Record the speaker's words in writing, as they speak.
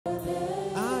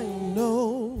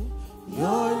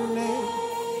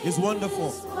He's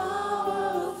wonderful.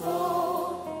 I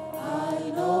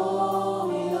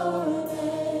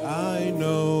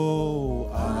know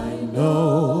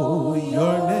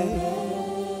your name.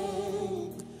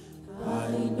 I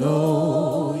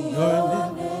know your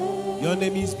name. Your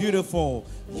name is beautiful.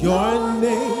 Your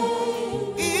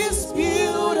name is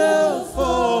beautiful.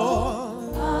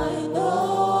 I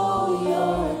know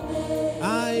your name.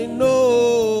 I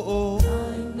know.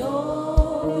 I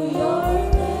know your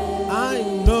name. I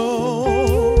know.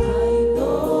 I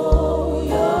know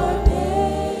your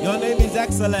name. Your name is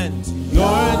excellent.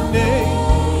 Your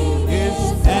name is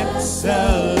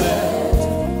excellent.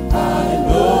 I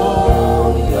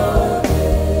know your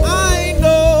name. I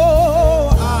know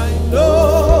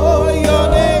your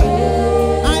name.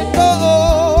 I know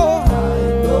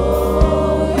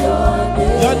Your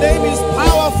name. your name is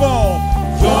powerful.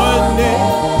 Your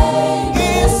name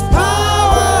is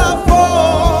powerful.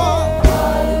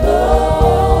 I know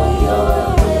your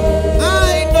name.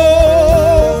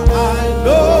 I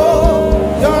know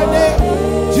your name,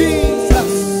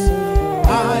 Jesus. I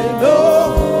know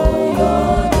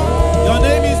your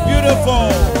name is beautiful.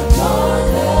 Your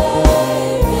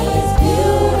name is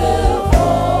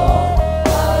beautiful.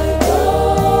 I know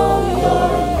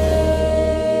your name.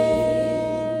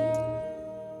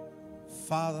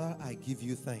 Father, I give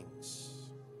you thanks.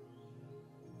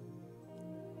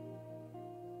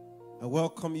 I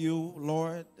welcome you,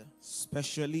 Lord,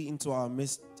 especially into our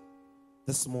midst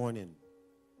this morning.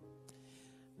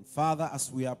 And Father,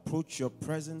 as we approach your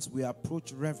presence, we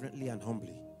approach reverently and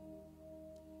humbly.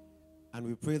 And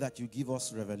we pray that you give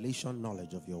us revelation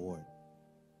knowledge of your word.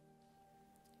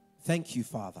 Thank you,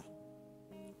 Father,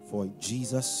 for in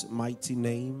Jesus' mighty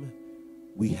name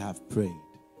we have prayed.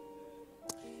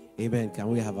 Amen. Can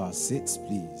we have our seats,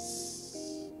 please?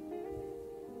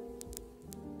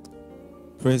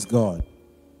 Praise God.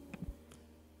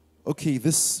 Okay,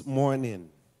 this morning,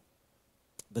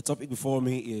 the topic before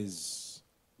me is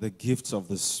the gifts of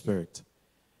the Spirit.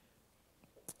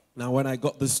 Now, when I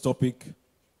got this topic,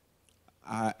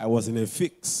 I was in a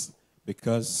fix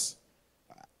because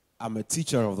I'm a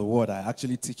teacher of the word. I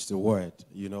actually teach the word,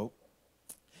 you know.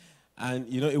 And,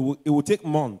 you know, it will take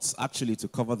months, actually, to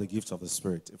cover the gifts of the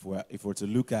Spirit. If we're to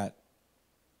look at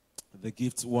the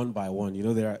gifts one by one. You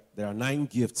know, there are 9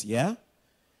 gifts, yeah?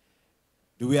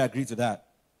 Do we agree to that?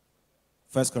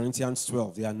 1 Corinthians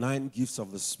 12, there are 9 gifts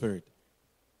of the Spirit.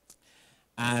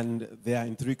 And they are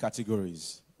in 3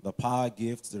 categories. The power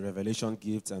gifts, the revelation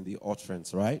gifts, and the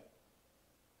utterance, right?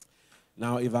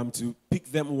 Now, if I'm to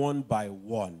pick them one by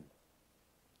one,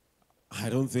 I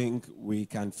don't think we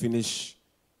can finish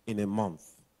in a month.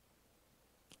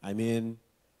 I mean,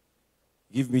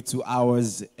 give me 2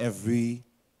 hours every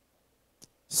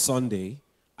Sunday,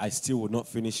 I still would not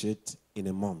finish it in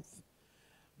a month.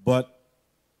 But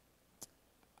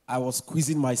I was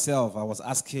quizzing myself. I was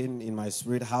asking in my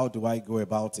spirit, how do I go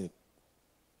about it?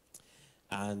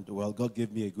 And, well, God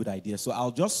gave me a good idea. So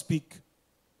I'll just speak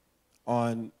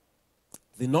on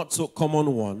the not so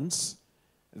common ones.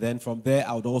 Then from there,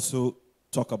 I would also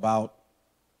talk about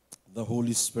the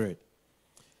Holy Spirit.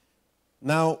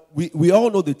 Now, we all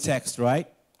know the text, right?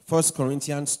 1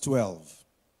 Corinthians 12.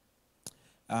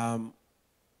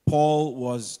 Paul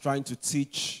was trying to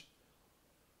teach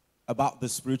about the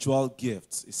spiritual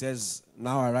gifts. He says,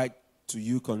 now I write to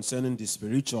you concerning the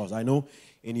spirituals. I know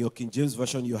in your King James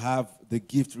Version you have the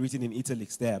gift written in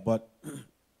italics there, but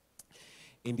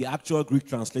in the actual Greek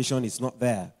translation it's not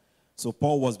there. So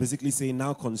Paul was basically saying,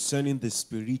 now concerning the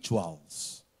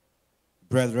spirituals,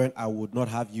 brethren, I would not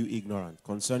have you ignorant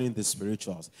concerning the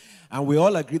spirituals. And we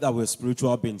all agree that we're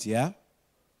spiritual beings, yeah?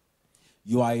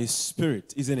 You are a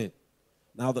spirit, isn't it?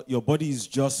 Now, your body is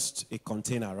just a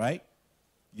container, right?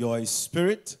 You're a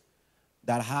spirit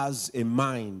that has a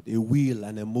mind, a will,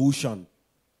 an emotion.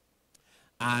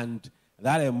 And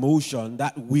that emotion,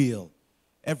 that will,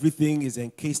 everything is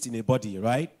encased in a body,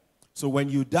 right? So when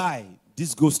you die,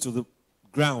 this goes to the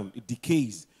ground, it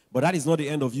decays. But that is not the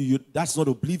end of you. That's not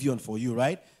oblivion for you,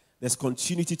 right? There's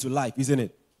continuity to life, isn't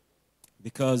it?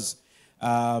 Because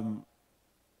God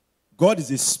is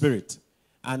a spirit.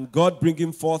 And God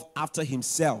bringing forth after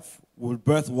himself will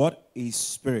birth what? A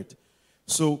spirit.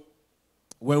 So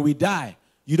when we die,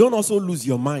 you don't also lose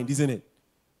your mind, isn't it?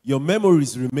 Your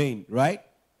memories remain, right?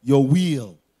 Your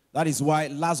will. That is why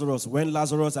Lazarus, when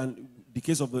Lazarus and the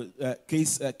case of the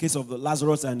case of the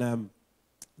Lazarus and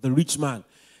the rich man,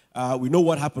 we know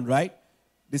what happened, right?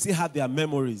 They still had their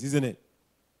memories, isn't it?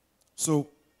 So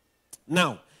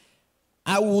now,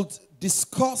 I would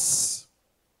discuss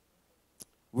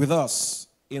with us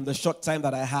in the short time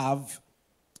that I have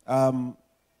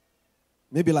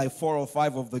maybe like 4 or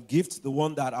 5 of the gifts, the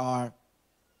one that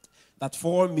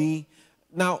for me.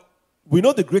 Now, we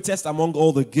know the greatest among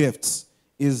all the gifts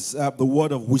is the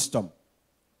word of wisdom.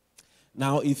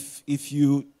 Now, if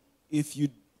you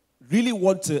really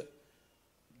want to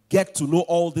get to know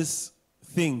all these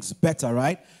things better,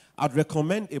 right? I'd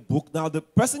recommend a book. Now, the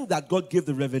person that God gave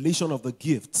the revelation of the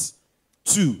gifts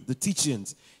to, the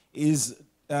teachings, is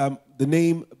by the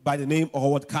name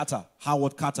Howard Carter.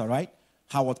 Howard Carter, right?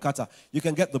 Howard Carter. You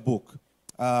can get the book.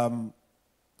 I'm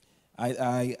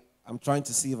trying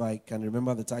to see if I can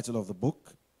remember the title of the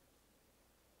book.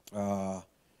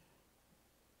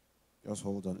 Just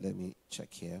hold on. Let me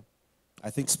check here. I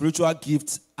think Spiritual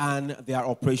Gifts and Their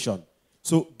Operation.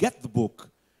 So get the book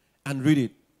and read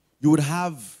it. You would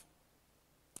have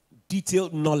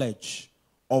detailed knowledge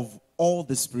of all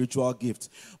the spiritual gifts.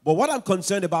 But what I'm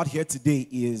concerned about here today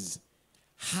is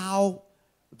how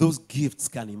those gifts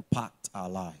can impact our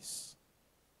lives.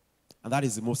 And that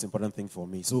is the most important thing for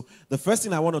me. So the first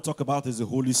thing I want to talk about is the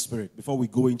Holy Spirit before we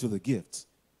go into the gifts.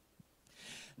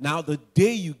 Now, the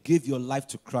day you gave your life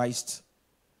to Christ,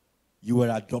 you were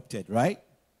adopted, right?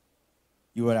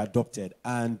 You were adopted.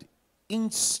 And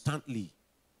instantly,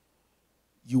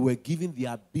 you were given the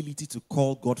ability to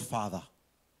call God Father.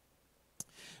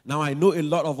 Now, I know a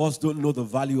lot of us don't know the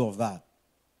value of that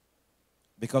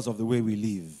because of the way we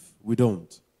live. We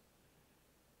don't.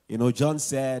 You know, John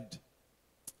said,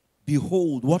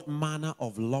 behold, what manner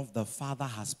of love the Father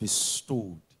has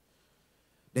bestowed.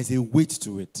 There's a weight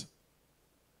to it.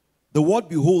 The word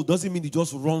behold doesn't mean you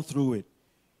just run through it.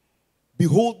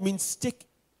 Behold means take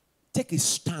a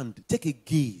stand, take a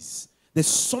gaze. There's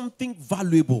something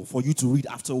valuable for you to read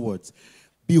afterwards.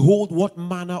 Behold, what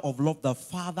manner of love the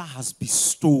Father has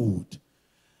bestowed.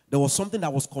 There was something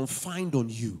that was confined on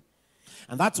you.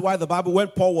 And that's why the Bible, when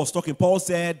Paul was talking, Paul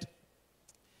said,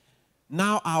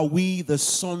 now are we the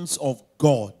sons of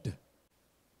God.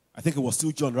 I think it was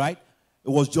still John, right? It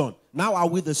was John. Now are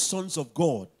we the sons of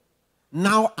God.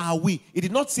 Now are we. It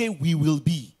did not say we will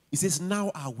be. It says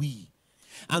now are we.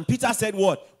 And Peter said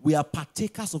what? We are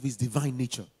partakers of his divine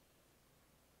nature.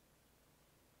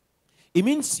 It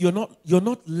means you're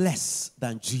not less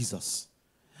than Jesus.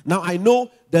 Now I know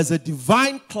there's a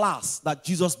divine class that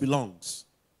Jesus belongs,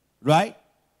 right?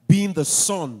 Being the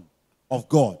Son of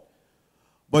God.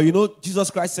 But you know, Jesus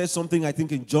Christ said something, I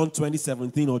think in John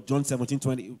 20:17 or John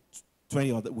 17:20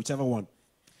 or whichever one.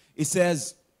 It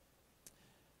says,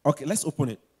 okay, let's open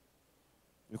it.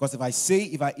 Because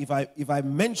if I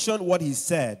mention what he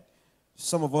said,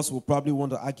 some of us will probably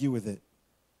want to argue with it.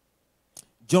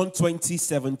 John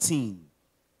 20:17.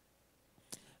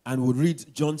 And we'll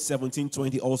read John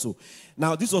 17:20 also.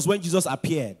 Now, this was when Jesus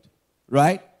appeared,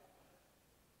 right?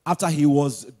 After he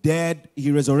was dead,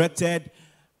 he resurrected.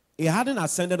 He hadn't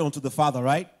ascended unto the Father,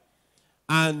 right?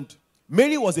 And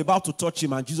Mary was about to touch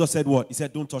him, and Jesus said what? He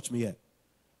said, don't touch me yet.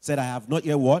 He said, I have not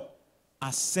yet what?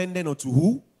 Ascended unto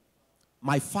who?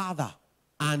 My Father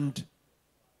and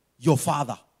your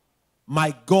Father.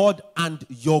 My God and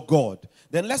your God.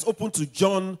 Then let's open to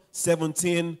John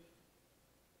 17:20.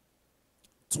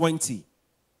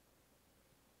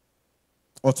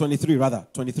 Or 23 rather.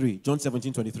 23. John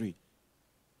 17:23.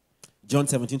 John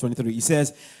 17:23. He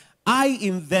says, I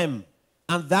in them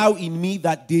and thou in me,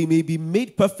 that they may be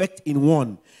made perfect in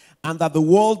one, and that the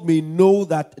world may know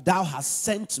that thou hast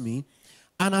sent me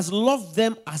and hast loved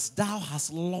them as thou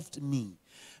hast loved me.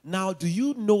 Now, do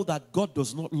you know that God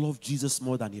does not love Jesus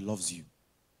more than he loves you?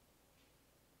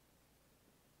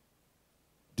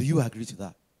 Do you agree to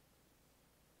that?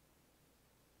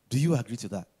 Do you agree to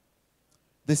that?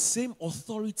 The same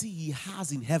authority he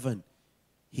has in heaven,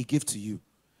 he gave to you.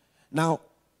 Now,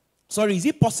 sorry, is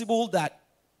it possible that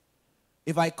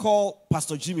if I call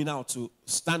Pastor Jimmy now to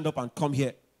stand up and come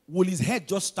here, will his head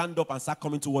just stand up and start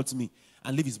coming towards me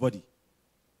and leave his body?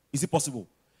 Is it possible?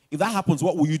 If that happens,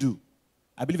 what will you do?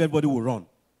 I believe everybody will run.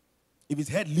 If his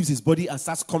head leaves his body and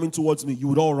starts coming towards me, you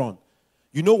would all run.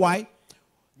 You know why?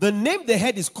 The name the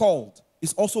head is called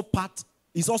is also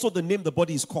the name the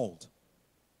body is called.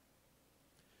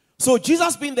 So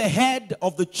Jesus being the head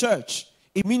of the church,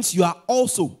 it means you are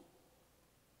also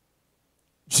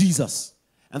Jesus.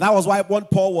 And that was why when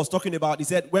Paul was talking about,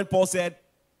 when Paul said,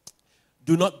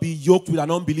 do not be yoked with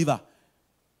an unbeliever.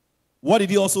 What did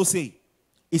he also say?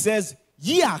 He says,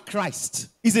 ye are Christ,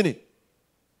 isn't it?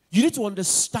 You need to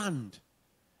understand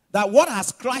that what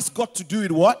has Christ got to do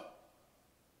with what?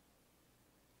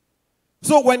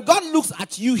 So when God looks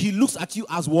at you, he looks at you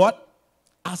as what?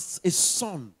 As a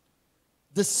son.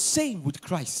 The same with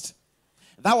Christ.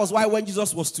 That was why when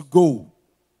Jesus was to go,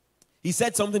 he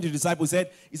said something to the disciples.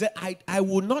 He said, I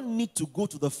will not need to go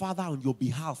to the Father on your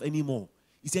behalf anymore.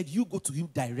 He said, you go to him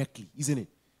directly, isn't it?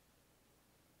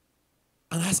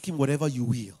 And ask him whatever you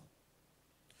will.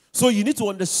 So you need to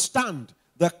understand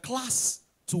the class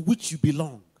to which you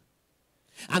belong.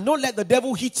 And don't let the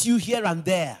devil hit you here and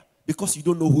there because you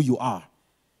don't know who you are.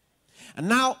 And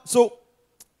now, so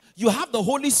you have the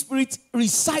Holy Spirit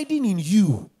residing in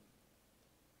you.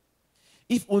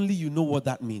 If only you know what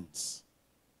that means.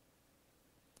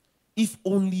 If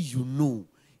only you know.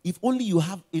 If only you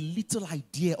have a little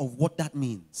idea of what that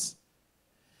means.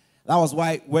 That was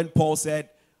why when Paul said,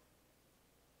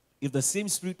 if the same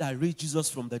Spirit that raised Jesus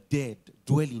from the dead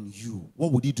dwell in you,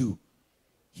 what would he do?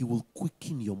 He will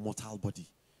quicken your mortal body.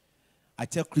 I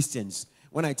tell Christians,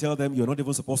 when I tell them you're not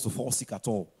even supposed to fall sick at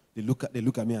all, they look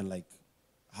at me and like,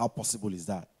 how possible is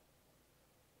that?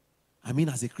 I mean,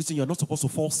 as a Christian, you're not supposed to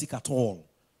fall sick at all.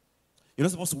 You're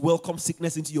not supposed to welcome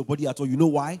sickness into your body at all. You know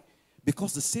why?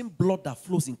 Because the same blood that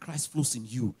flows in Christ flows in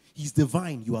you. He's the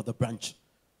vine, you are the branch.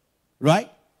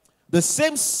 Right? The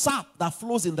same sap that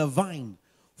flows in the vine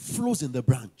flows in the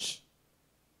branch.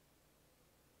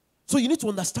 So you need to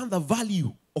understand the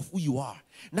value of who you are.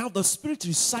 Now the Spirit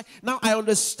resides. Now I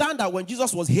understand that when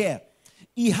Jesus was here,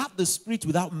 he had the Spirit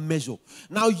without measure.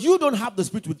 Now you don't have the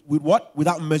Spirit with what?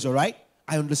 Without measure, right?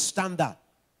 I understand that.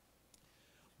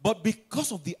 But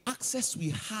because of the access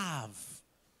we have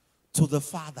to the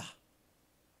Father,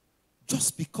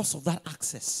 just because of that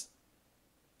access,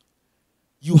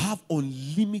 you have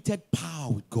unlimited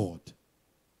power with God.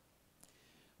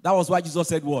 That was why Jesus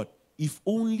said what? If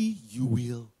only you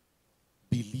will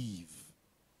believe.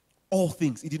 All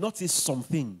things. He did not say some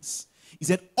things. He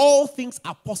said all things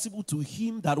are possible to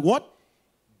him that what?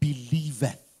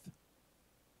 Believeth.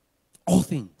 All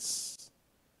things.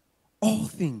 All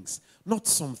things. Not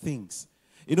some things.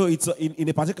 You know, it's in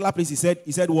a particular place he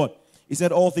said what? He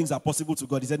said all things are possible to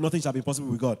God. He said nothing shall be impossible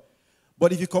with God.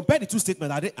 But if you compare the two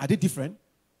statements, are they different?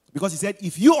 Because he said,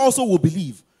 if you also will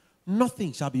believe,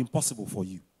 nothing shall be impossible for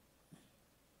you.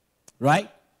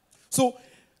 Right? So,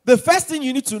 the first thing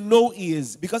you need to know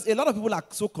is, because a lot of people are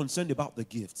so concerned about the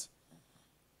gift,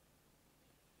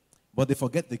 but they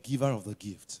forget the giver of the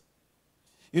gift.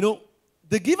 You know,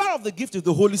 the giver of the gift is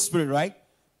the Holy Spirit, right?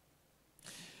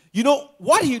 You know,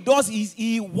 what he does is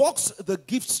he walks the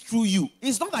gifts through you.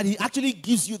 It's not that he actually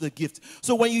gives you the gift.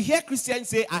 So when you hear Christians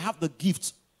say, I have the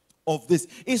gift of this,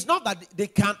 it's not that they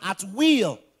can at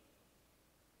will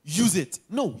use it.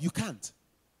 No, you can't.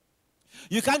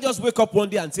 You can't just wake up one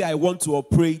day and say, I want to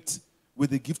operate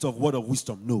with the gift of word of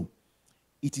wisdom. No.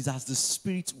 It is as the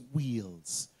Spirit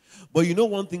wills. But you know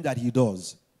one thing that he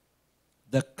does?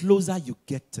 The closer you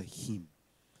get to him,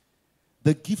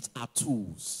 the gifts are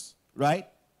tools, right?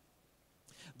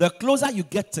 The closer you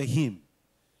get to him,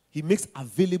 he makes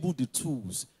available the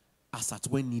tools as at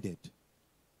when needed.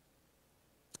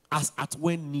 As at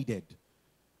when needed.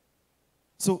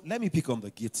 So let me pick on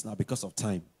the gifts now because of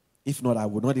time. If not, I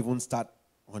would not even start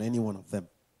on any one of them.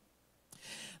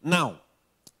 Now,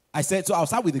 I said, so I'll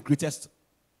start with the greatest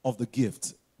of the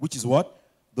gifts, which is what?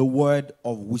 The word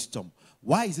of wisdom.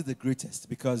 Why is it the greatest?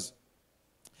 Because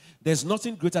there's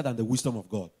nothing greater than the wisdom of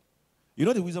God. You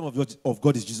know the wisdom of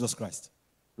God is Jesus Christ,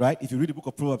 right? If you read the book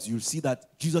of Proverbs, you'll see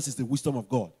that Jesus is the wisdom of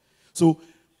God. So,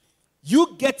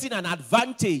 you getting an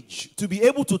advantage to be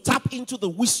able to tap into the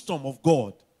wisdom of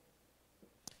God,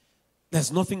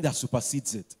 there's nothing that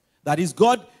supersedes it. That is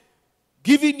God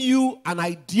giving you an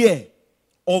idea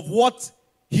of what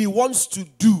he wants to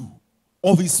do,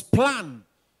 of his plan,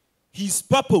 his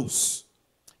purpose.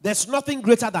 There's nothing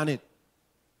greater than it.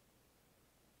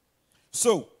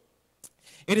 So,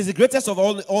 it is the greatest of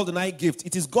all the 9 gifts.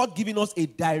 It is God giving us a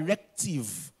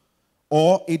directive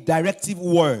or a directive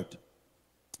word.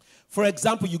 For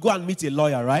example, you go and meet a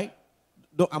lawyer, right?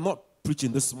 No, I'm not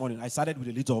preaching this morning. I started with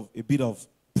a bit of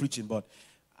preaching, but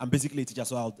I'm basically a teacher,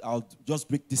 so I'll just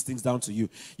break these things down to you.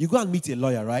 You go and meet a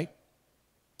lawyer, right?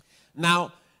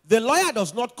 Now, the lawyer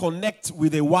does not connect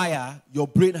with a wire, your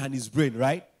brain and his brain,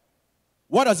 right?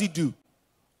 What does he do?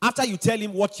 After you tell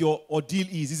him what your ordeal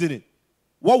is, isn't it?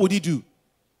 What would he do?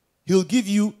 He'll give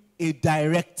you a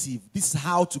directive. This is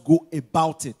how to go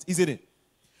about it, isn't it?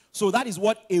 So that is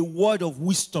what a word of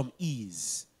wisdom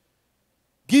is.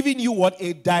 Giving you what?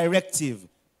 A directive.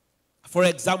 For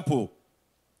example,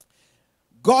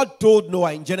 God told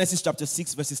Noah in Genesis chapter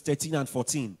 6, verses 13 and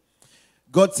 14.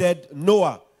 God said,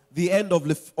 Noah, the end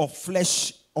of all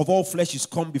flesh is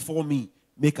come before me.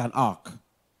 Make an ark.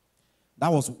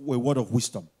 That was a word of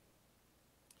wisdom.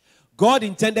 God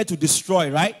intended to destroy,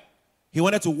 right? He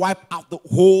wanted to wipe out the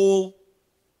whole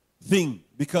thing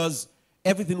because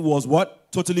everything was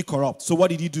what? Totally corrupt. So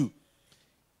what did he do?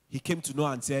 He came to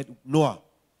Noah and said, Noah,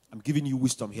 I'm giving you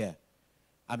wisdom here.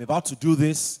 I'm about to do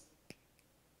this.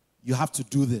 You have to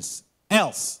do this.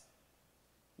 Else.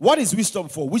 What is wisdom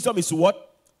for? Wisdom is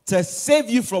what? To save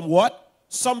you from what?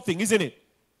 Something, isn't it?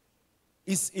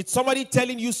 It's somebody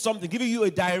telling you something, giving you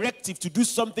a directive to do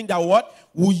something that what?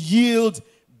 Will yield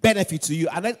benefit to you.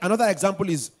 And another example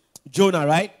is Jonah,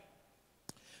 right?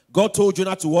 God told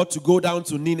Jonah to what? To go down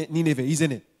to Nineveh,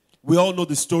 isn't it? We all know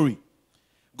the story.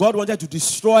 God wanted to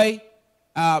destroy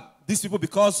these people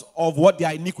because of what?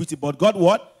 Their iniquity. But God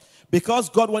what? Because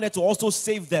God wanted to also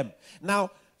save them.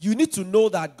 Now, you need to know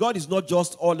that God is not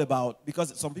just all about,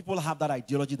 because some people have that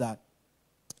ideology that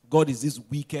God is this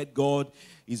wicked God,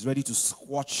 is ready to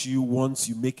squash you once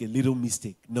you make a little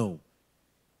mistake. No.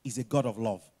 He's a God of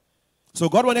love. So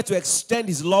God wanted to extend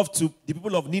his love to the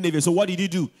people of Nineveh. So what did he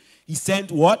do? He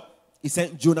sent what? He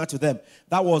sent Jonah to them.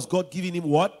 That was God giving him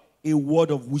what? A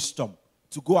word of wisdom.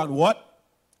 To go and what?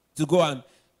 To go and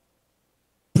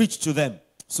preach to them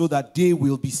so that they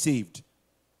will be saved.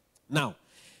 Now,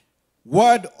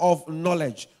 word of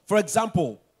knowledge. For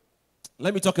example,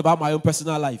 let me talk about my own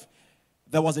personal life.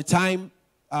 There was a time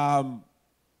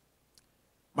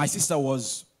my sister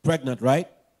was pregnant, right?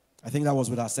 I think that was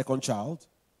with our second child.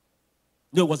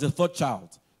 No, it was the third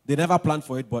child. They never planned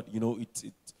for it, but, you know,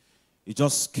 it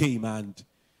just came. And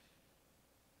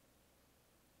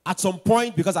at some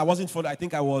point, because I wasn't following, I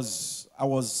think I was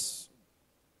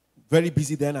very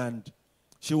busy then, and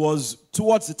she was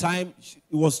towards the time,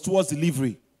 it was towards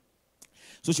delivery.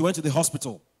 So she went to the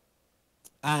hospital.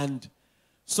 And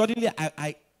suddenly,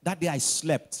 that day I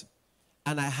slept,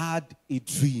 and I had a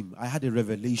dream. I had a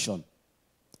revelation.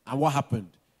 And what happened?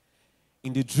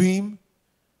 In the dream,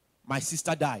 my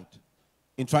sister died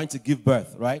in trying to give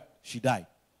birth, right? She died.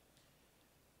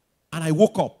 And I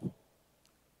woke up,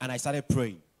 and I started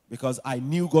praying, because I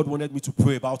knew God wanted me to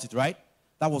pray about it, right?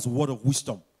 That was a word of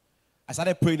wisdom. I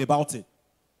started praying about it.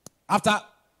 After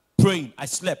praying, I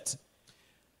slept.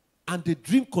 And the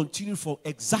dream continued from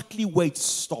exactly where it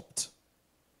stopped.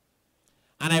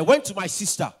 And I went to my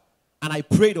sister, and I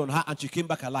prayed on her, and she came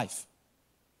back alive.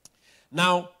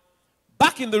 Now,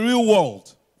 back in the real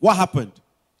world, what happened?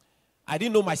 I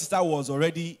didn't know my sister was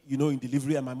already, you know, in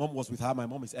delivery, and my mom was with her. My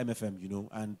mom is MFM, you know,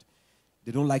 and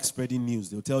they don't like spreading news.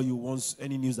 They'll tell you once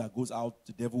any news that goes out,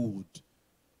 the devil would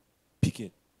pick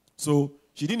it. So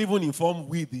she didn't even inform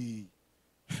the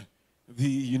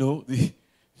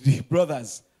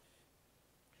brothers.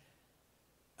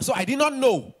 So I did not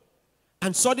know.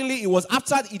 And suddenly it was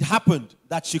after it happened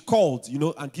that she called, you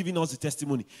know, and giving us the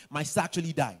testimony. My sister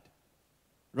actually died,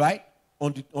 right?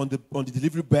 On the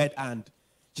delivery bed, and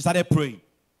she started praying.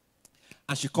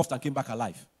 And she coughed and came back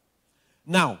alive.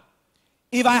 Now,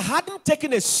 if I hadn't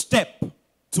taken a step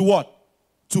to what?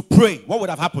 To pray, what would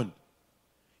have happened?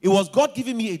 It was God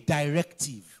giving me a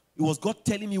directive. It was God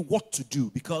telling me what to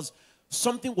do, because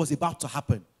something was about to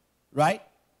happen, right?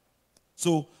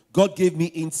 So God gave me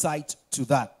insight to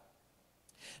that.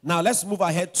 Now let's move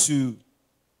ahead to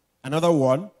another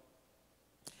one.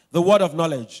 The word of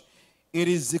knowledge. It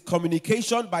is the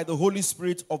communication by the Holy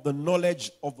Spirit of the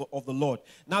knowledge of the Lord.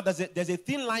 Now there's a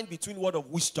thin line between word of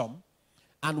wisdom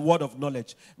and word of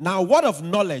knowledge. Now, word of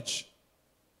knowledge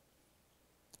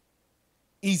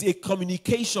is a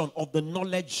communication of the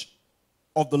knowledge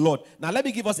of the Lord. Now, let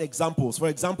me give us examples. For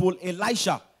example,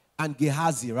 Elisha and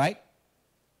Gehazi, right?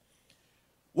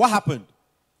 What happened?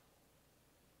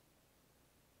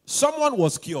 Someone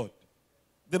was cured.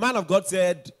 The man of God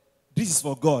said, this is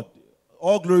for God.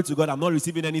 All glory to God. I'm not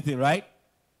receiving anything, right?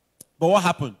 But what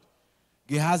happened?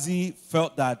 Gehazi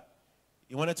felt that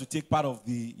he wanted to take part of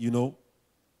the, you know,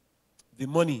 the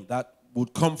money that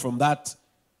would come from that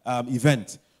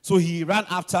event. So he ran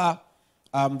after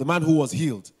the man who was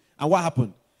healed. And what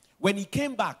happened? When he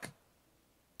came back,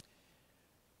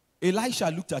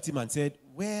 Elisha looked at him and said,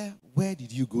 where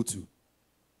did you go to?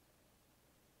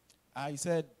 I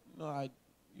said, no,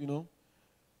 you know.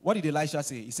 What did Elisha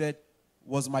say? He said,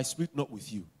 was my spirit not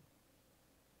with you?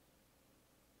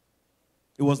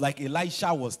 It was like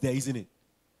Elisha was there, isn't it?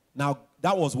 Now,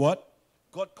 that was what?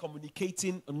 God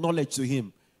communicating knowledge to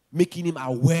him, making him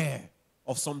aware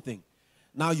of something.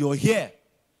 Now you're here,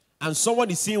 and someone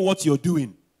is seeing what you're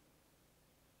doing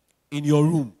in your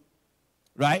room,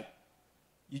 right?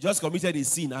 You just committed a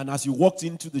sin, and as you walked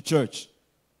into the church,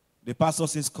 the pastor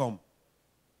says, come.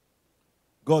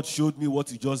 God showed me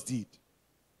what you just did.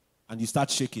 And you start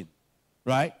shaking,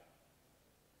 right?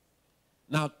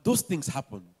 Now, those things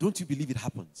happen. Don't you believe it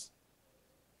happens?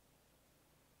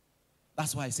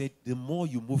 That's why I said the more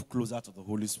you move closer to the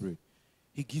Holy Spirit,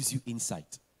 He gives you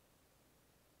insight.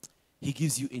 He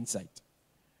gives you insight.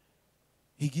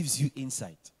 He gives you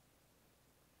insight.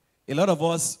 A lot of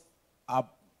us are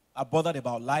are bothered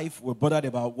about life. We're bothered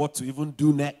about what to even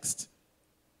do next.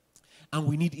 And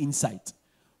we need insight.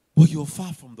 But you're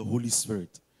far from the Holy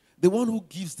Spirit. The one who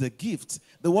gives the gift,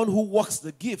 the one who works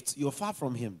the gift, you're far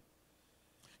from him.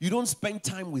 You don't spend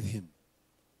time with him.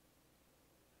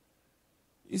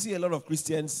 You see a lot of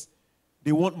Christians,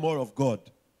 they want more of God,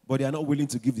 but they are not willing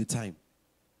to give the time.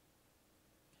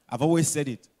 I've always said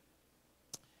it.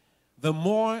 The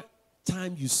more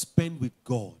time you spend with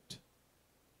God,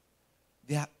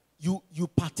 you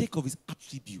partake of his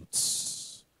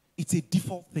attributes. It's a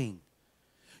default thing.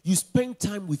 You spend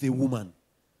time with a woman.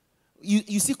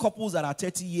 You see couples that are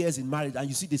 30 years in marriage and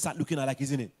you see they start looking alike,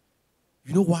 isn't it?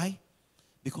 You know why?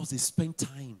 Because they spend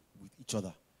time with each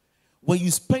other. When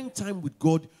you spend time with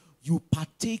God, you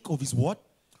partake of his what?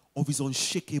 Of his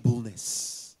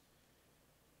unshakableness.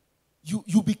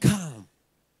 You be calm.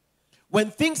 When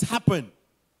things happen,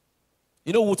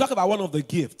 you know, we'll talk about one of the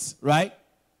gifts, right?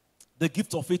 The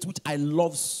gift of faith, which I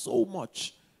love so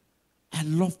much. I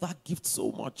love that gift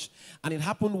so much. And it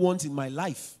happened once in my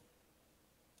life.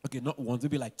 Okay, not once,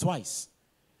 maybe like twice.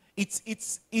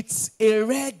 It's a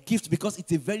rare gift because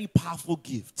it's a very powerful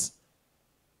gift.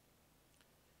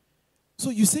 So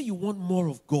you say you want more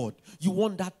of God. You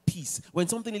want that peace. When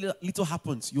something little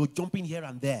happens, you're jumping here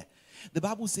and there. The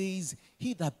Bible says,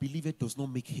 he that believeth does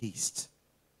not make haste.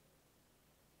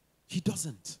 He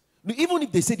doesn't. Even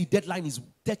if they say the deadline is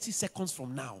 30 seconds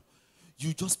from now,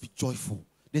 you just be joyful.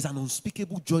 There's an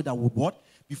unspeakable joy that would what?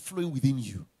 Be flowing within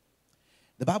you.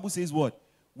 The Bible says what?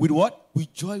 With what?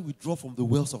 With joy we draw from the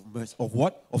wells of mercy. Of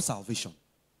what? Of salvation.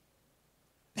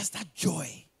 There's that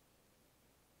joy.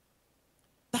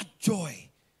 That joy.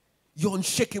 You're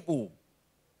unshakable.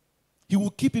 He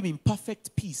will keep him in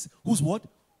perfect peace. Whose what?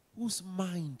 Whose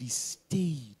mind is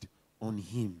stayed on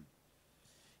him.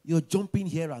 You're jumping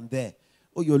here and there.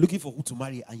 Oh, you're looking for who to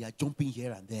marry and you're jumping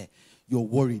here and there. You're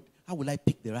worried. How will I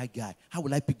pick the right guy? How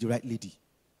will I pick the right lady?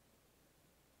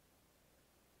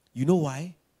 You know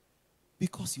why?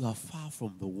 Because you are far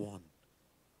from the one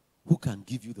who can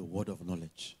give you the word of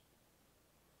knowledge.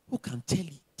 Who can tell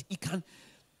you. He can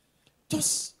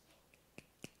just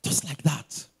like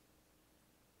that.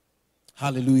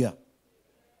 Hallelujah.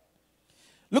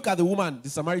 Look at the woman, the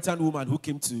Samaritan woman who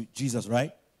came to Jesus,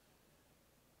 right?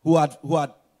 Who had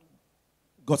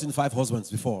gotten 5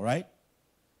 husbands before, right?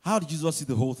 How did Jesus see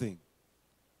the whole thing?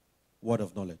 Word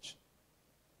of knowledge.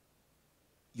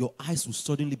 Your eyes will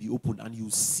suddenly be opened and you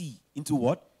see into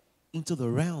what? Into the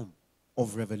realm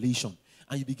of revelation.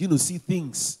 And you begin to see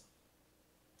things.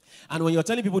 And when you're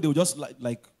telling people, they will just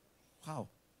like how?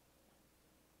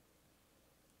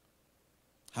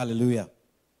 Hallelujah.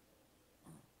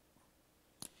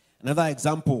 Another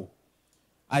example,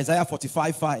 Isaiah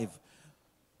 45:5.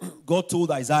 God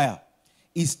told Isaiah,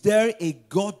 is there a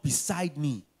God beside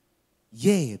me?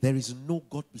 Yea, there is no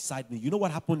God beside me. You know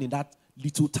what happened in that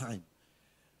little time?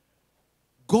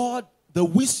 God,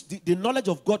 the knowledge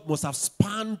of God must have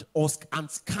spanned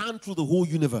and scanned through the whole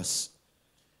universe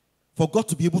for God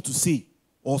to be able to say,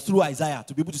 or through Isaiah,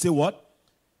 to be able to say what?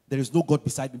 There is no God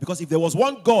beside me. Because if there was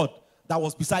one God that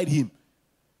was beside him,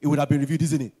 it would have been revealed,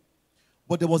 isn't it?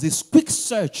 But there was a quick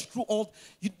search through all.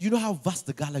 You know how vast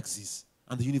the galaxies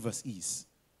and the universe is.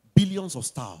 Billions of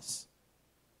stars.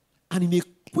 And in a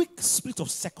quick split of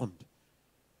second,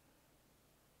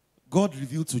 God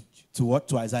revealed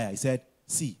to Isaiah. He said,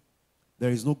 see,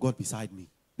 there is no God beside me.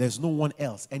 There's no one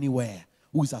else anywhere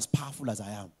who is as powerful as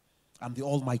I am. I'm the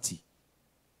Almighty.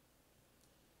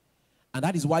 And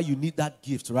that is why you need that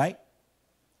gift, right?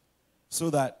 So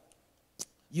that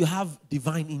you have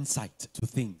divine insight to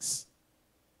things.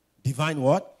 Divine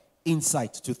what?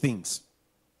 Insight to things.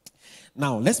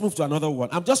 Now, let's move to another one.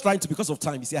 I'm just trying to, because of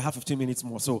time, you see, I have 15 minutes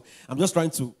more, so I'm just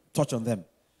trying to touch on them.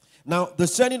 Now, the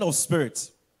discerning of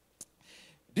spirits.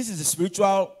 This is a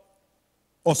spiritual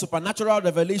or supernatural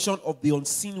revelation of the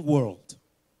unseen world.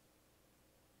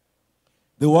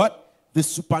 The what? The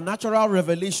supernatural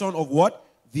revelation of what?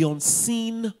 The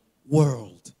unseen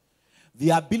world. The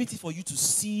ability for you to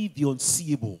see the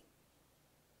unseeable.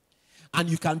 And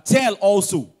you can tell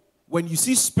also, when you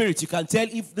see spirits, you can tell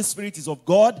if the spirit is of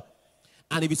God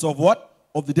and if it's of what?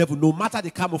 Of the devil, no matter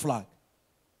the camouflage.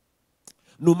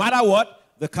 No matter what,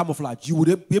 the camouflage. You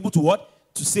would be able to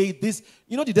what? To say this.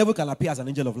 You know the devil can appear as an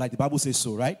angel of light. The Bible says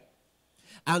so, right?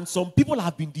 And some people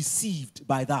have been deceived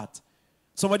by that.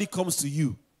 Somebody comes to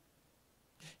you.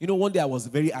 You know, one day I was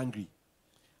very angry.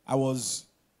 I was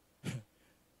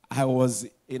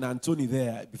in Antony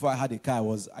there. Before I had a car,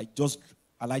 I just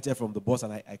alighted from the bus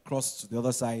and I crossed to the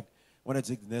other side. Wanted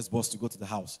to take the next bus to go to the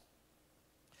house.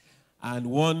 And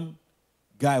one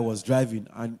guy was driving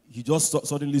and he just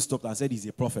suddenly stopped and said he's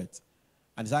a prophet.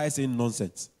 And he started saying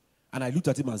nonsense. And I looked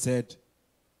at him and said,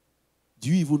 do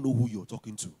you even know who you're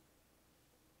talking to?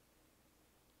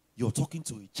 You're talking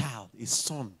to a child, a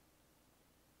son,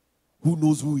 who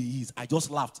knows who he is. I just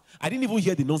laughed. I didn't even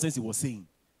hear the nonsense he was saying.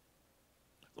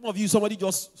 Some of you, somebody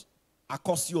just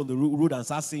accosts you on the road and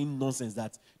starts saying nonsense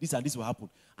that this and this will happen.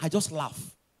 I just laugh.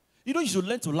 You know, you should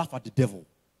learn to laugh at the devil.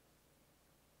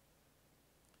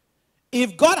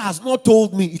 If God has not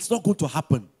told me, it's not going to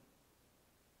happen.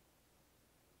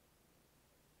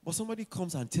 But somebody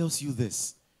comes and tells you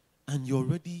this, and you're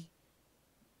already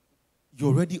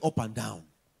up and down.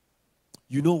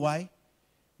 You know why?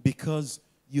 Because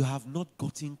you have not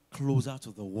gotten closer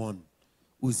to the one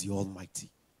who is the Almighty.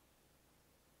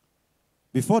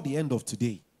 Before the end of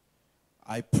today,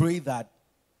 I pray that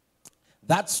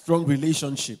that strong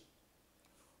relationship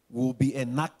will be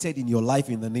enacted in your life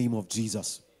in the name of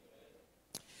Jesus.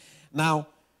 Now,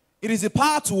 it is a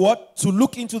power to what? To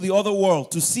look into the other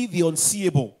world, to see the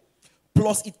unseeable.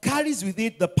 Plus, it carries with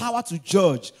it the power to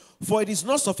judge. For it is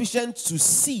not sufficient to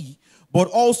see, but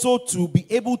also to be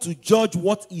able to judge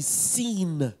what is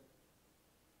seen.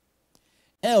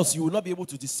 Else, you will not be able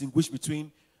to distinguish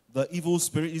between the evil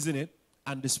spirit, isn't it,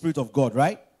 and the Spirit of God,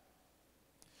 right?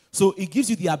 So it gives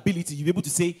you the ability, you'll be able to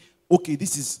say, okay,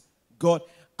 this is God.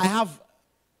 I have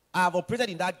operated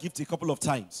in that gift a couple of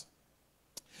times.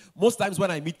 Most times when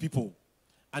I meet people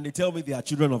and they tell me they are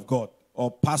children of God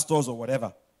or pastors or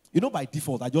whatever, you know, by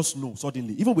default, I just know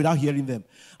suddenly, even without hearing them,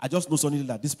 I just know suddenly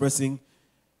that this person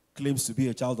claims to be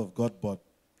a child of God, but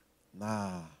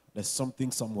there's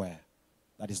something somewhere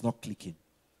that is not clicking.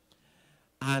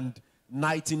 And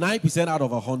 99% out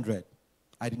of 100,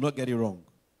 I did not get it wrong.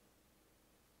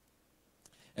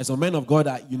 And some men of God,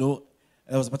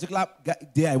 there was a particular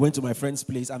day I went to my friend's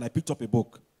place and I picked up a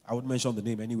book. I wouldn't mention the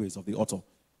name anyways of the author.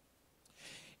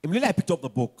 Immediately I picked up the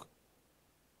book.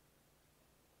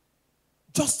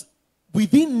 Just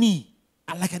within me,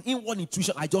 and like an inward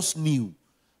intuition, I just knew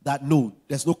that no,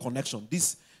 there's no connection.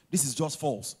 This is just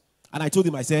false. And I told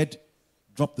him, I said,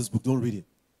 drop this book, don't read it.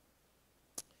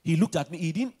 He looked at me.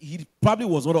 He probably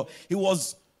was not. He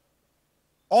was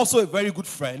also a very good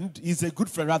friend. He's a good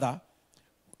friend, rather,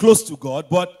 close to God,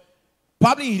 but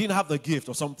probably he didn't have the gift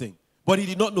or something. But he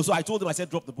did not know. So I told him, I said,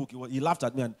 drop the book. He laughed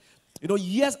at me. And,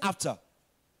 years after,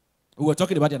 we were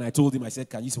talking about it, and I told him, I said,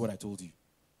 can you see what I told you?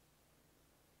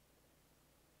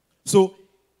 So,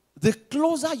 the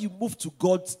closer you move to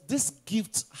God, these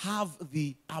gifts have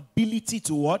the ability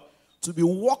to what? To be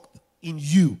worked in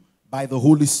you by the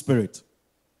Holy Spirit.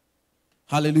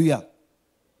 Hallelujah.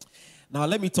 Now,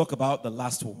 let me talk about the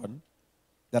last one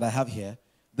that I have here.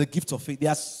 The gift of faith. There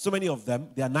are so many of them.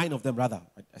 There are 9 of them, rather.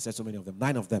 I said so many of them.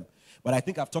 9 of them. But I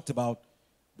think I've talked about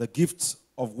the gifts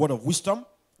of word of wisdom,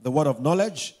 the word of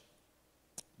knowledge,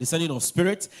 discerning of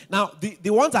spirit. Now, the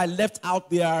ones I left out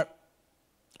there,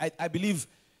 I believe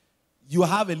you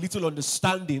have a little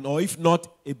understanding, or if not,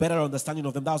 a better understanding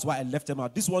of them. That's why I left them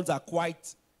out. These ones are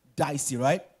quite dicey,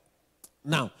 right?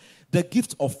 Now, the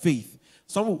gift of faith.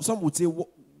 Some would say,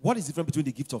 what is the difference between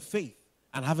the gift of faith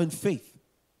and having faith?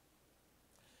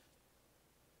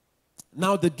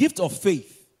 Now, the gift of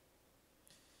faith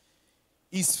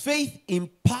is faith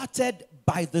imparted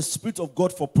by the Spirit of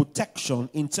God for protection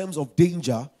in times of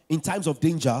danger,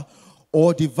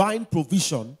 or divine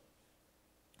provision,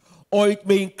 or it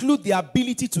may include the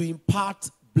ability to impart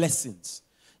blessings.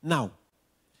 Now,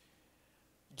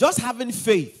 just having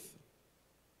faith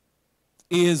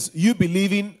is you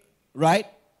believing, right,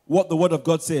 what the Word of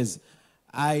God says.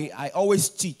 I always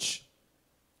teach.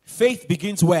 Faith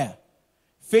begins where?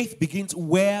 Faith begins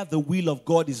where the will of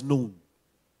God is known.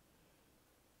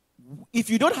 If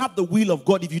you don't have the will of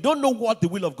God, if you don't know what the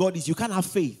will of God is, you can't have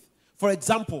faith. For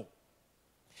example,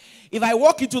 if I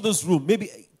walk into this room, maybe,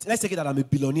 let's take it that I'm a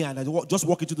billionaire, and I just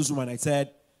walk into this room and I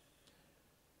said,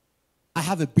 I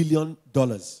have $1 billion.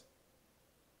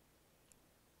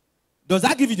 Does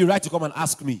that give you the right to come and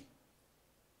ask me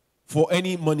for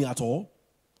any money at all?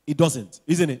 It doesn't,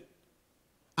 isn't it?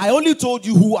 I only told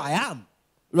you who I am,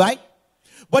 right?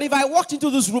 But if I walked into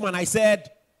this room and I said,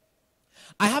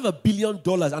 I have $1 billion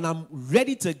and I'm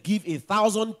ready to give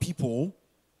 1,000 people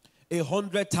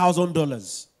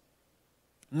 $100,000.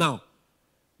 Now,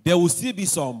 there will still be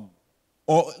some,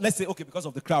 or let's say, okay, because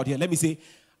of the crowd here, let me say,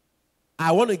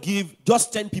 I want to give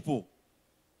just 10 people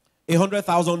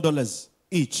 $100,000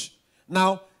 each.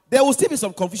 Now, there will still be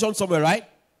some confusion somewhere, right?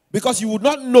 Because you would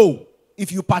not know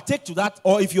if you partake to that,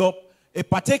 or if you're a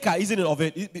partaker, isn't it, of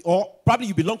it, or probably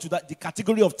you belong to that, the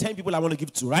category of 10 people I want to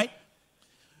give to, right?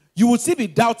 You would still be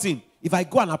doubting, if I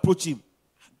go and approach him,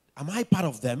 am I part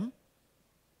of them?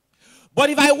 But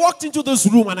if I walked into this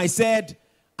room and I said,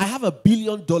 I have $1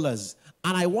 billion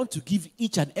and I want to give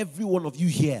each and every one of you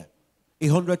here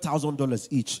 $100,000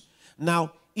 each.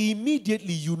 Now,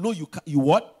 immediately you know you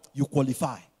what? You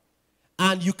qualify.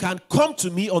 And you can come to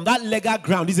me on that legal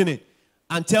ground, isn't it?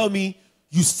 And tell me,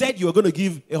 you said you were going to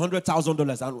give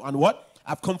 $100,000 and what?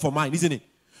 I've come for mine, isn't it?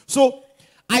 So,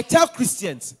 I tell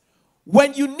Christians,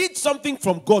 when you need something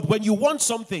from God, when you want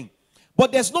something,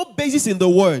 but there's no basis in the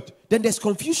word, then there's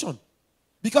confusion.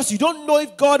 Because you don't know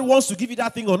if God wants to give you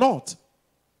that thing or not.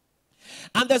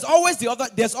 And there's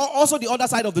also the other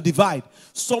side of the divide.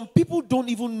 Some people don't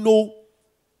even know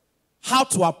how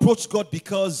to approach God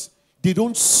because they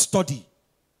don't study.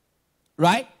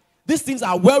 Right? These things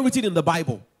are well written in the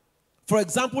Bible. For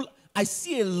example, I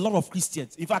see a lot of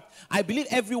Christians. In fact, I believe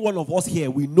every one of us here,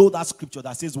 we know that scripture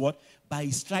that says what? By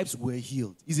his stripes we're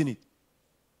healed. Isn't it?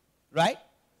 Right?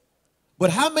 But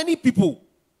how many people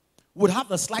would have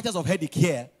the slightest of headache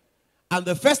here, and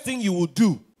the first thing you will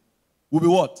do will be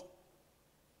what?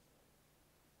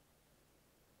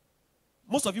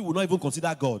 Most of you will not even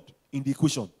consider God in the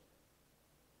equation.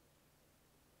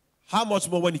 How much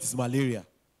more when it is malaria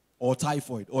or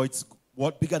typhoid or it's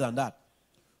what bigger than that?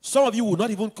 Some of you will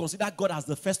not even consider God as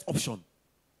the first option.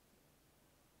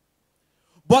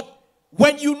 But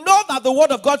when you know that the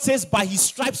word of God says by his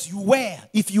stripes you were,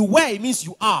 if you were, it means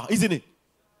you are, isn't it?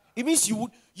 It means you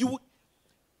would.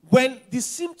 When the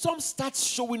symptoms start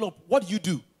showing up, what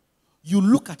do? You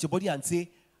look at your body and say,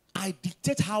 I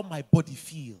dictate how my body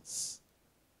feels.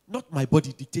 Not my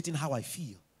body dictating how I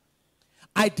feel.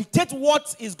 I dictate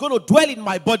what is going to dwell in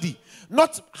my body.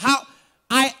 Not how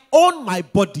I own my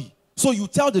body. So you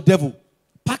tell the devil,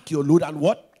 pack your load and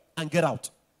what? And get out.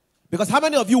 Because how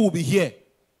many of you will be here?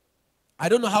 I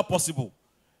don't know how possible.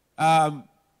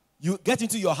 You get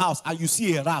into your house and you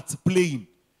see a rat playing.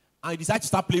 And you decide to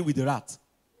start playing with the rat.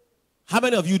 How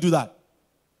many of you do that?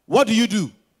 What do?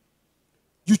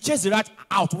 You chase the rat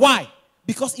out. Why?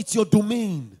 Because it's your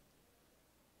domain.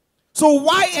 So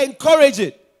why encourage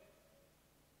it?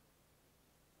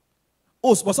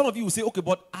 Oh, but some of you will say, okay,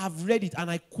 but I've read it and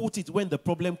I quote it when the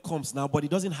problem comes now, but it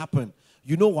doesn't happen.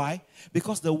 You know why?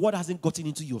 Because the word hasn't gotten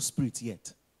into your spirit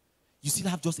yet. You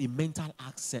still have just a mental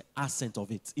accent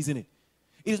of it, isn't it?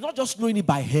 It is not just knowing it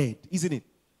by head, isn't it?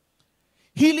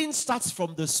 Healing starts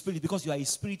from the spirit because you are a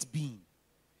spirit being.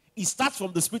 It starts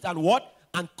from the spirit and what?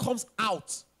 And comes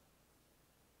out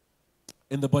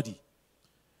in the body.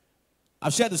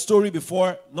 I've shared the story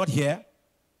before, not here.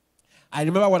 I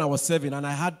remember when I was 7 and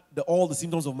I had all the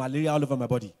symptoms of malaria all over my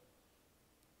body.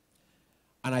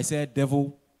 And I said,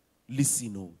 devil,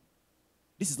 listen, no.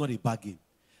 This is not a bargain.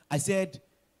 I said,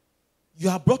 you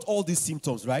have brought all these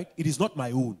symptoms, right? It is not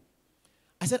my own.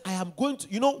 I said, I am going to,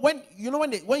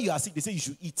 when you are sick, they say you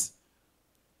should eat.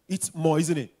 Eat more,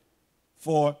 isn't it?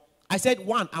 I said,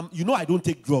 one, I don't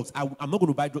take drugs. I'm not going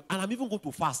to buy drugs. And I'm even going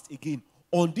to fast again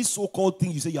on this so-called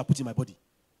thing you say you are putting in my body.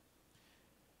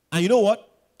 And you know what?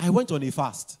 I went on a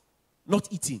fast, not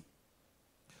eating.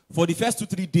 For the first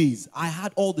 2-3 days, I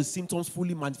had all the symptoms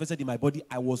fully manifested in my body.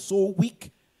 I was so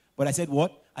weak. But I said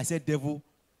what? I said, devil,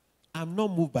 I'm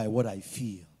not moved by what I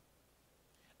feel.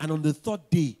 And on the 3rd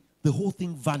day, the whole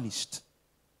thing vanished.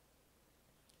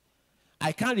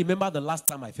 I can't remember the last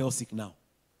time I felt sick now.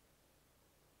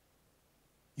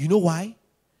 You know why?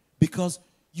 Because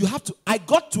I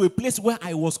got to a place where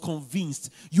I was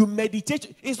convinced. You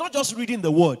meditate. It's not just reading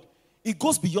the word. It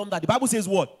goes beyond that. The Bible says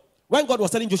what? When God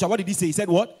was telling Joshua, what did he say? He said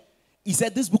what? He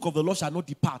said, this book of the law shall not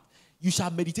depart. You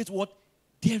shall meditate what?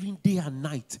 Daring day and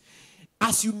night.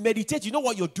 As you meditate, you know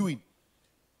what you're doing?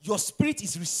 Your spirit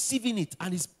is receiving it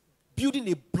and is building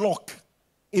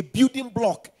a building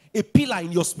block, a pillar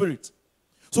in your spirit.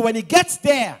 So when it gets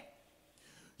there,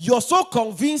 you're so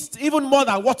convinced, even more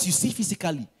than what you see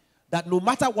physically, that no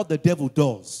matter what the devil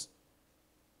does,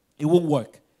 it won't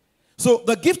work. So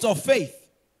the gift of faith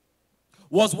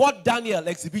was what Daniel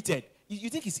exhibited. You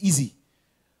think it's easy.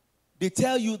 They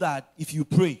tell you that if you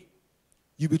pray,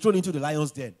 you'll be thrown into the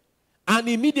lion's den. And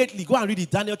immediately, go and read it,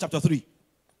 Daniel chapter 3.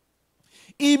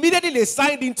 Immediately they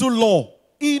signed into law.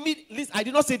 I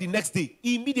did not say the next day.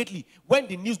 Immediately, when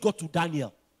the news got to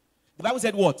Daniel, the Bible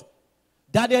said what?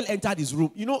 Daniel entered his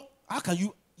room. How can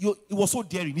you it was so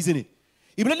daring, isn't it?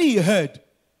 Immediately he heard.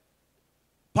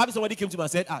 Probably somebody came to him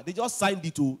and said, they just signed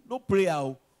it to no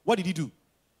prayer. What did he do?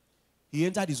 He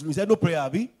entered his room. He said, no prayer,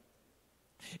 Abi.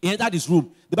 He entered his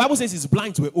room. The Bible says his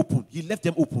blinds were open. He left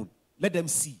them open. Let them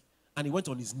see. And he went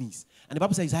on his knees. And the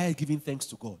Bible says Isaiah giving thanks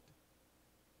to God.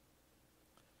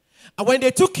 And when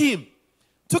they took him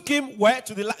where?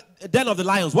 To the den of the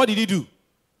lions. What did he do?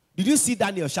 Did you see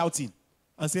Daniel shouting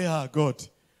and say, God,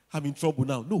 I'm in trouble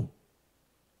now? No.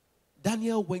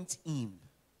 Daniel went in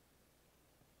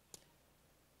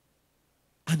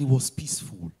And it was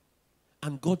peaceful.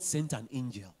 And God sent an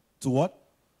angel to what?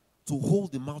 To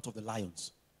hold the mouth of the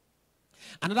lions.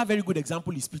 Another very good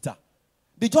example is Peter.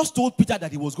 They just told Peter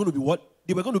that he was going to be what?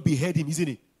 They were going to behead him, isn't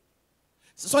it?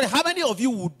 Sorry, how many of you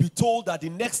would be told that the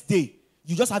next day,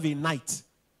 you just have a night,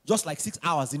 just like 6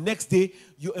 hours, the next day,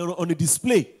 you're on a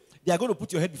display, they are going to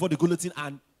put your head before the guillotine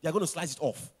and they are going to slice it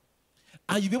off.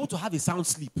 And you'll be able to have a sound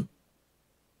sleep.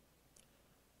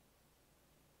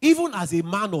 Even as a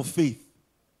man of faith,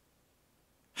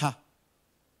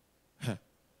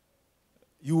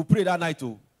 you will pray that night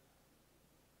too.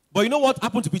 But you know what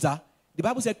happened to Peter? The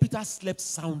Bible said Peter slept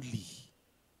soundly.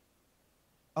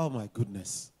 Oh my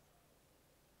goodness.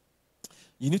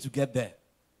 You need to get there.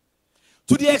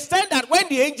 To the extent that when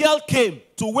the angel came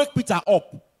to wake Peter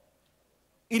up,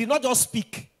 he did not just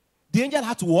speak. The angel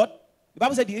had to what? The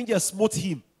Bible said the angel smote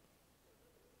him.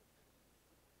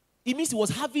 It means he was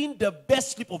having the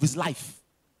best sleep of his life.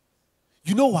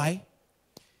 You know why?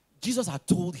 Jesus had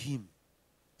told him,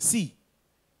 see,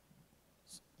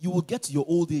 you will get to your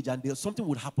old age and something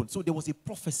would happen. So there was a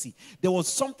prophecy. There was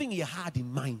something he had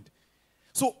in mind.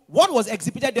 So what was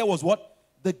exhibited there was what?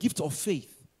 The gift of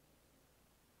faith.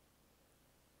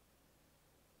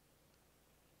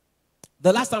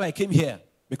 The last time I came here,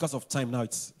 because of time now,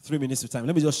 it's 3 minutes to time.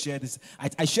 Let me just share this.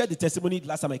 I shared the testimony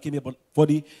last time I came here, but for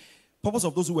the purpose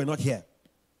of those who were not here,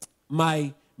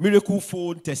 my miracle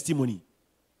phone testimony.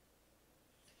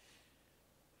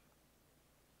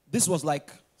 This was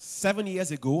like 7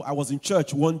 years ago. I was in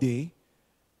church one day.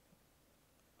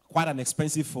 Quite an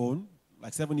expensive phone.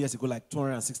 Like 7 years ago, like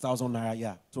 206,000 naira.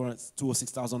 Yeah,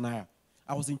 206,000 naira.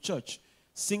 I was in church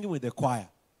singing with the choir.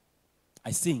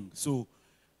 I sing. So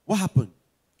what happened?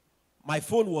 My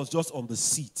phone was just on the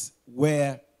seat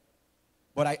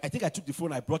but I think I took the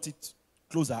phone, I brought it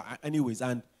closer anyways.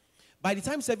 And by the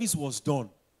time service was done,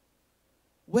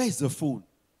 where is the phone?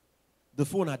 The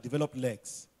phone had developed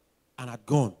legs and had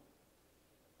gone.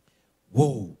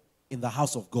 Whoa, in the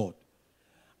house of God.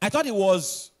 I thought it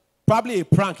was probably a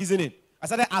prank, isn't it? I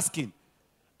started asking.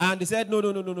 And they said, no,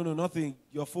 nothing.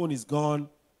 Your phone is gone.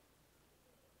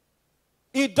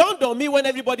 It dawned on me when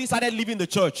everybody started leaving the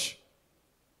church.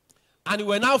 And we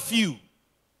were now few,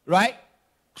 right?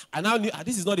 And now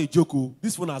this is not a joke.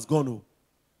 This phone has gone.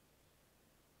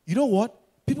 You know what?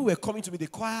 People were coming to me, the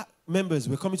choir members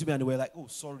were coming to me and they were like, oh,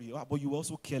 sorry, but you were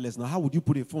also careless. Now, how would you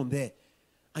put a phone there?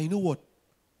 And you know what?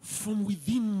 From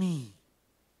within me,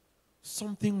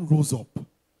 something rose up.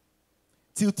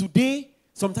 Till today,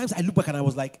 sometimes I look back and I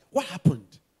was like, what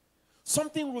happened?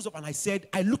 Something rose up and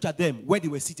I looked at them where they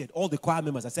were seated, all the choir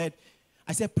members. I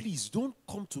said, please don't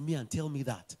come to me and tell me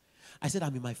that. I said,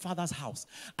 I'm in my father's house.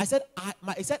 I said,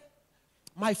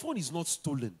 my phone is not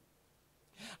stolen.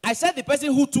 I said, the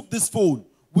person who took this phone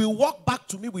will walk back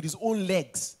to me with his own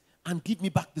legs and give me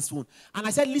back this phone. And I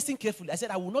said, listen carefully. I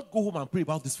said, I will not go home and pray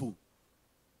about this phone.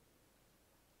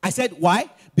 I said, why?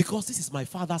 Because this is my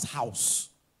father's house.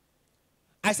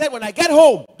 I said, when I get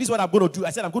home, this is what I'm going to do. I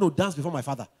said, I'm going to dance before my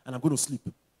father and I'm going to sleep.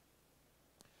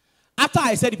 After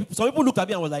I said it, some people looked at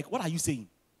me and was like, what are you saying?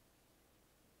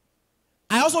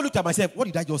 I also looked at myself, what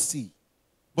did I just say?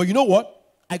 But you know what?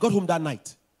 I got home that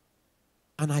night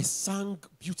and I sang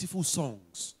beautiful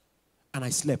songs and I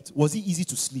slept. Was it easy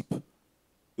to sleep?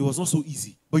 It was not so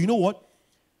easy. But you know what?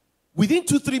 Within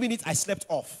 2-3 minutes, I slept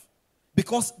off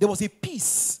because there was a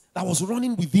peace that was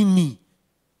running within me.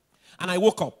 And I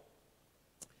woke up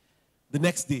the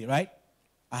next day, right?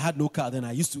 I had no car then.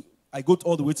 I go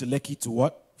all the way to Lekki to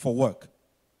what? For work.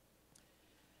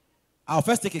 I'll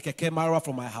first take a keke marwa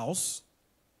from my house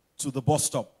to the bus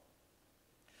stop.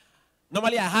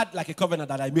 Normally, I had like a covenant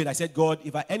that I made. I said, God,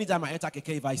 anytime I enter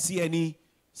keke, if I see any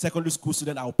secondary school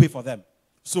student, I'll pay for them.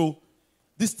 So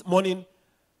this morning,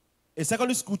 a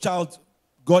secondary school child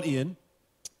got in.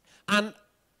 And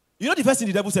you know the first thing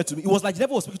the devil said to me? It was like the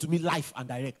devil was speaking to me live and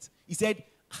direct. He said,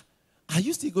 are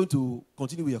you still going to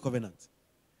continue with your covenant?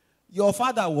 Your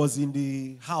father was in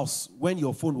the house when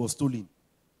your phone was stolen.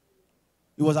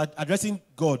 He was addressing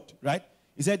God, right?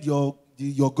 He said your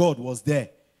God was there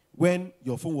when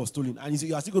your phone was stolen. And he said,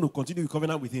 you are still going to continue your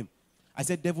covenant with him. I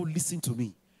said, devil, listen to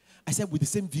me. I said, with the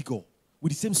same vigor,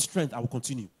 with the same strength, I will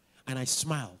continue. And I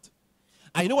smiled.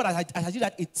 And you know what? As I did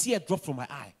that, a tear dropped from my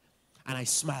eye. And I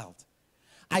smiled.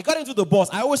 I got into the bus.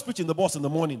 I always preach in the bus in the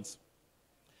mornings.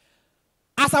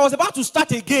 As I was about to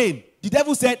start again, the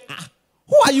devil said,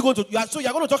 who are you going to?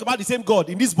 You're going to talk about the same God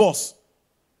in this bus.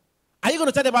 Are you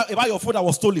going to tell them about your phone that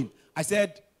was stolen? I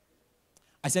said,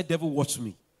 devil, watch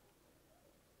me.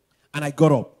 And I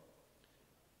got up.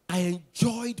 I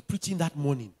enjoyed preaching that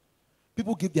morning.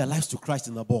 People gave their lives to Christ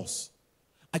in the bus.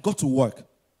 I got to work.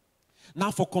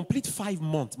 Now, for complete 5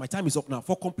 months, my time is up now.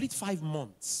 For complete 5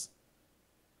 months,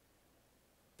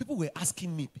 people were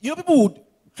asking me. You know, people would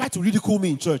try to ridicule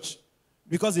me in church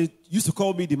because they used to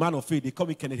call me the man of faith. They call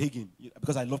me Kenneth Hagin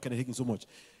because I love Kenneth Hagin so much.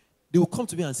 They would come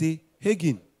to me and say,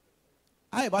 Hagin,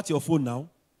 how about your phone now?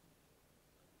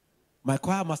 My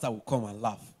choir master would come and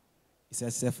laugh. He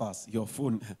said, Cephas, your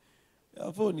phone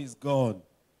is gone.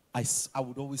 I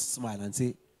would always smile and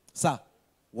say, sir,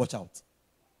 watch out.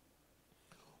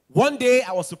 One day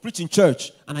I was to preach in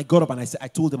church and I got up and I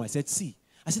told them, I said,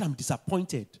 I'm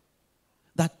disappointed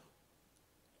that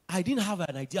I didn't have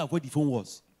an idea of where the phone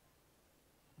was.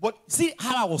 But see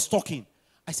how I was talking.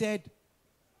 I said,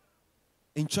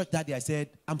 in church that day, I said,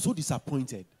 I'm so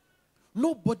disappointed.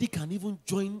 Nobody can even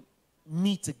join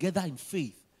me together in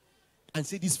faith and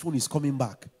say this phone is coming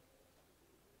back.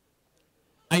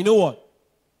 And you know what?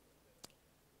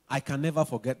 I can never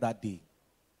forget that day.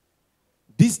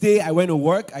 This day I went to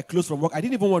work, I closed from work. I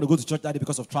didn't even want to go to church that day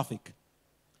because of traffic.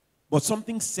 But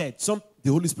something said,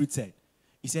 the Holy Spirit said,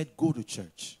 he said, go to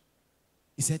church.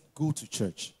 He said, go to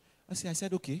church. I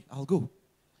said, okay, I'll go.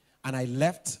 And I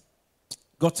left,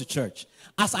 got to church.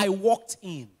 As I walked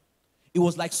in, it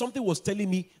was like something was telling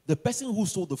me, the person who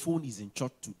stole the phone is in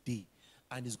church today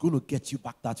and is going to get you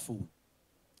back that phone.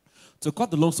 To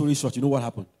cut the long story short, you know what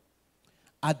happened?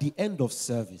 At the end of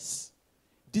service,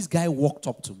 this guy walked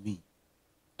up to me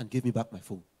and gave me back my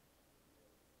phone.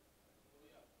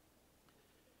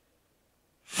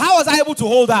 How was I able to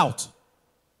hold out?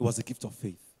 It was a gift of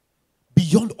faith.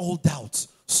 Beyond all doubt,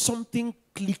 something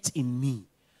clicked in me.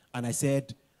 And I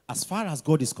said, as far as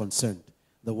God is concerned,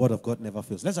 the word of God never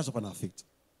fails. Let's just open our faith.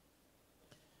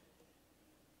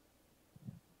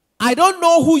 I don't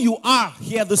know who you are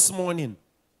here this morning,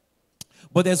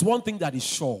 but there's one thing that is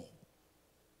sure.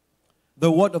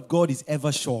 The word of God is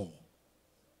ever sure.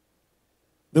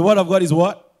 The word of God is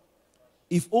what?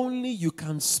 If only you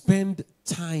can spend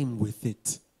time with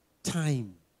it.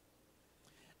 Time.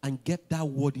 And get that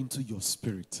word into your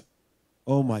spirit.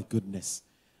 Oh my goodness.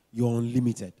 You're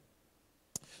unlimited.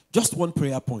 Just one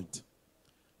prayer point.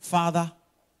 Father.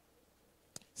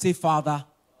 Say, Father.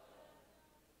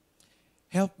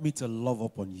 Help me to love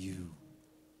upon you.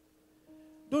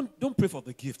 Don't pray for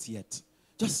the gift yet.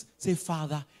 Just say,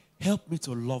 Father, help me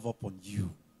to love upon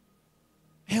you.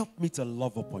 Help me to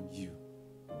love upon you.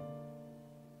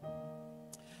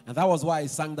 And that was why I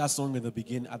sang that song at the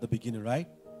beginning, right?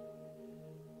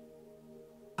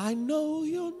 I know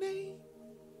your name.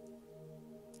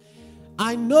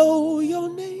 I know your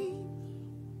name.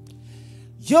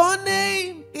 Your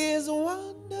name is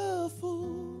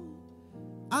wonderful.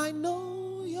 I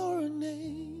know your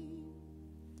name.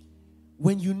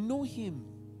 When you know him,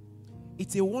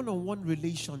 it's a one-on-one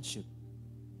relationship.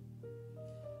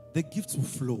 The gifts will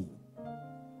flow.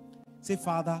 Say,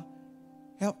 Father,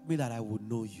 help me that I would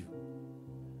know you.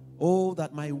 Oh,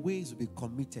 that my ways will be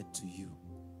committed to you.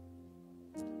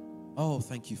 Oh,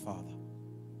 thank you, Father.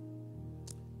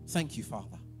 Thank you,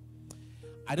 Father.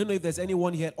 I don't know if there's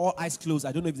anyone here, all eyes closed.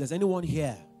 I don't know if there's anyone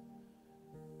here.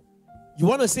 You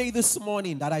want to say this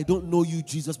morning that I don't know you,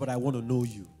 Jesus, but I want to know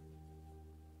you.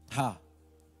 Ha.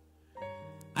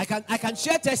 I can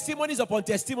share testimonies upon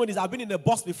testimonies. I've been in a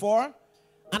bus before.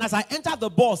 And as I entered the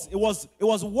bus, it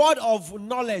was word of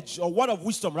knowledge or word of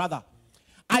wisdom rather.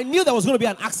 I knew there was going to be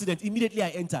an accident. Immediately I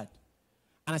entered.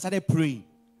 And I started praying.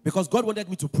 Because God wanted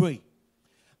me to pray.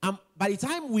 By the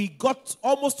time we got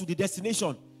almost to the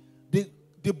destination,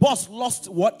 the bus lost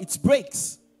what? Its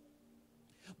brakes.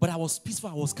 But I was peaceful.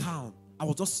 I was calm.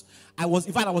 In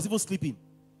fact, I was even sleeping.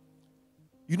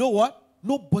 You know what?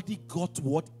 Nobody got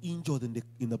injured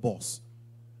in the bus.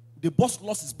 The bus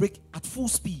lost its brake at full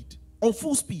speed. On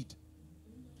full speed.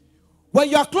 When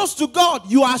you are close to God,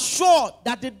 you are sure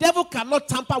that the devil cannot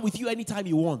tamper with you anytime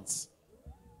he wants.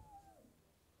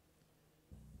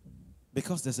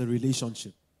 Because there's a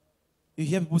relationship. You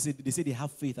hear people say they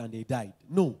have faith and they died.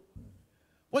 No.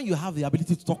 When you have the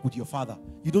ability to talk with your Father,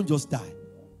 you don't just die.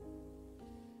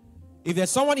 If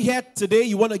there's someone here today,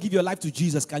 you want to give your life to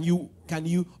Jesus, can you,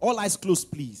 all eyes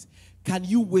closed please, can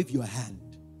you wave your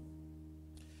hand?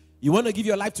 You want to give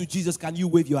your life to Jesus, can you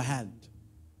wave your hand?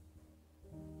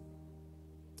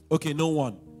 Okay, no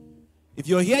one. If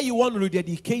you're here, you want to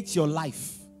rededicate your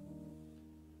life.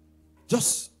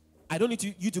 I don't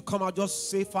need you to come out, just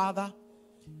say, Father,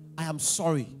 I am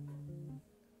sorry.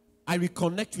 I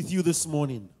reconnect with you this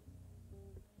morning.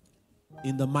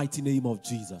 In the mighty name of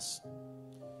Jesus.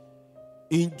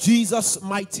 In Jesus'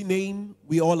 mighty name,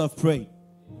 we all have prayed.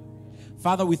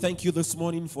 Father, we thank you this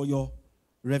morning for your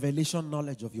revelation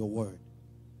knowledge of your word.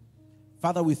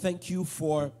 Father, we thank you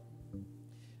for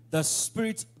the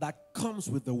spirit that comes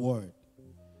with the word.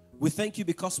 We thank you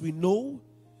because we know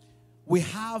we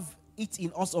have it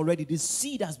in us already. The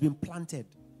seed has been planted.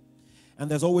 And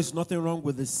there's always nothing wrong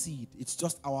with the seed. It's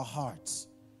just our hearts.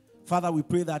 Father, we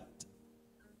pray that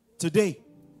today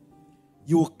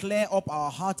you will clear up our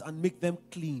hearts and make them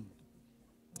clean.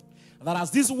 And that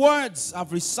as these words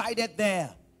have resided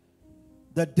there,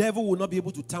 the devil will not be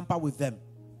able to tamper with them.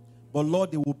 But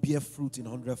Lord, they will bear fruit in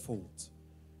 100-fold.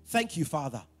 Thank you,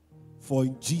 Father, for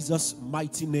in Jesus'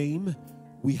 mighty name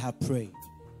we have prayed.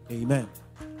 Amen.